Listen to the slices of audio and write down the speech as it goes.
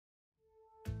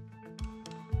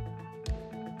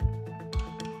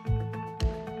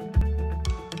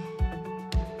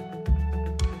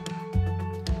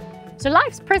So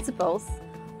life's principles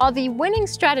are the winning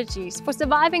strategies for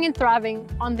surviving and thriving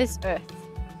on this Earth.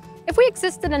 If we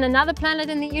existed in another planet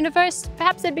in the universe,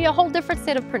 perhaps there'd be a whole different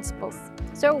set of principles.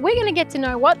 So we're going to get to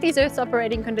know what these Earth's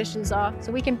operating conditions are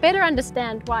so we can better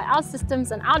understand why our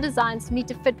systems and our designs need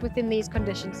to fit within these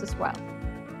conditions as well.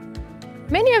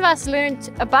 Many of us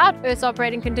learned about Earth's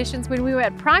operating conditions when we were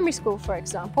at primary school, for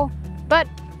example, but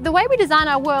the way we design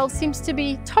our world seems to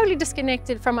be totally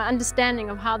disconnected from our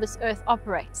understanding of how this Earth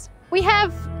operates. We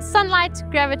have sunlight,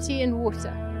 gravity, and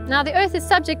water. Now, the Earth is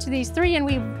subject to these three, and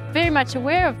we're very much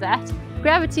aware of that.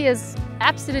 Gravity is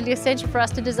absolutely essential for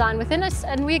us to design within us,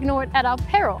 and we ignore it at our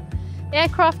peril.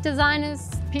 Aircraft designers,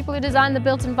 people who design the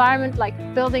built environment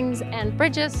like buildings and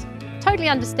bridges, totally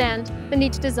understand the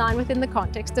need to design within the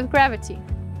context of gravity.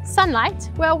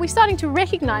 Sunlight, well, we're starting to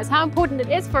recognize how important it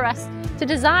is for us to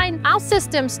design our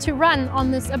systems to run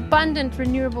on this abundant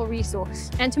renewable resource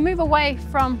and to move away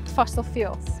from fossil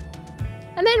fuels.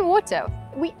 And then water.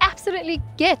 We absolutely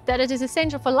get that it is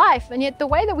essential for life, and yet the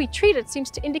way that we treat it seems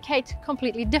to indicate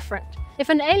completely different. If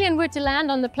an alien were to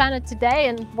land on the planet today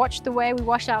and watch the way we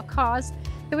wash our cars,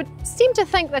 they would seem to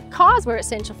think that cars were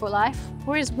essential for life,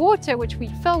 whereas water, which we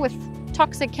fill with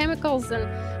toxic chemicals and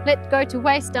let go to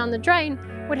waste down the drain,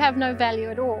 would have no value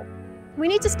at all. We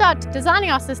need to start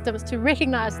designing our systems to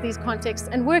recognize these contexts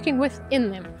and working within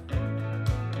them.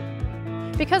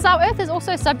 Because our Earth is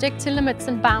also subject to limits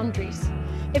and boundaries.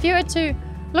 If you were to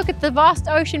look at the vast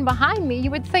ocean behind me,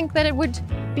 you would think that it would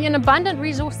be an abundant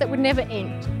resource that would never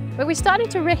end. But we're starting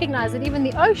to recognize that even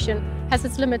the ocean has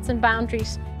its limits and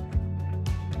boundaries.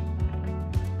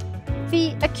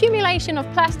 The accumulation of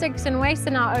plastics and waste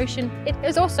in our ocean, it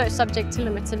is also subject to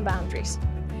limits and boundaries.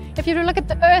 If you were to look at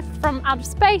the Earth from outer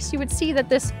space, you would see that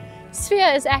this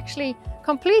sphere is actually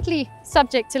completely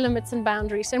subject to limits and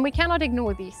boundaries, and we cannot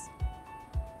ignore these.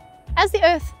 As the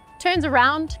Earth turns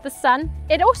around the sun,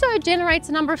 it also generates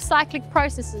a number of cyclic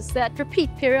processes that repeat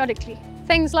periodically.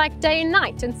 Things like day and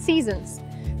night and seasons,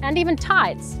 and even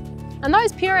tides. And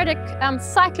those periodic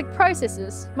cyclic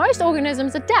processes, most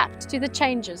organisms adapt to the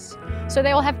changes. So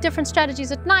they will have different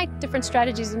strategies at night, different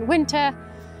strategies in winter,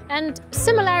 and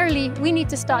similarly, we need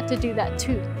to start to do that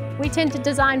too. We tend to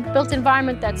design built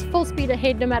environment that's full speed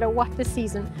ahead no matter what the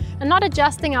season, and not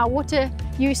adjusting our water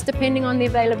use depending on the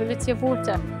availability of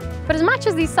water. But as much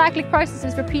as these cyclic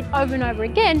processes repeat over and over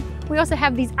again, we also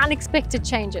have these unexpected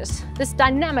changes, this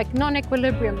dynamic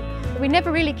non-equilibrium that we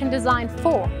never really can design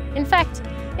for. In fact,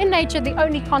 in nature, the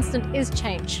only constant is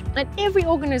change, and every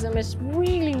organism is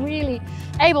really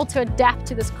able to adapt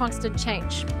to this constant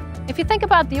change. If you think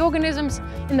about the organisms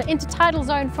in the intertidal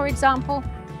zone, for example,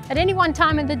 at any one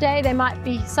time in the day, they might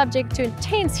be subject to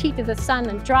intense heat of the sun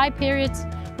and dry periods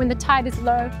when the tide is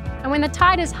low. And when the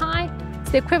tide is high,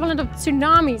 it's the equivalent of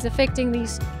tsunamis affecting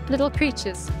these little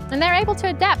creatures. And they're able to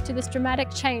adapt to this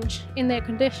dramatic change in their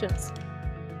conditions.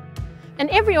 And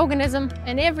every organism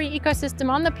and every ecosystem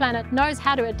on the planet knows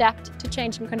how to adapt to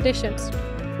changing conditions.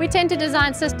 We tend to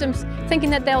design systems thinking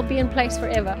that they'll be in place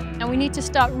forever, and we need to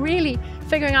start really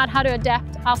figuring out how to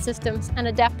adapt our systems and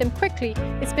adapt them quickly,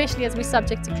 especially as we're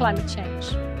subject to climate change.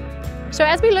 So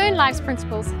as we learn life's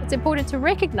principles, it's important to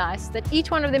recognize that each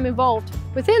one of them evolved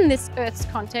within this Earth's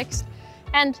context,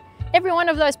 and every one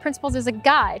of those principles is a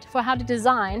guide for how to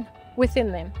design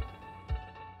within them.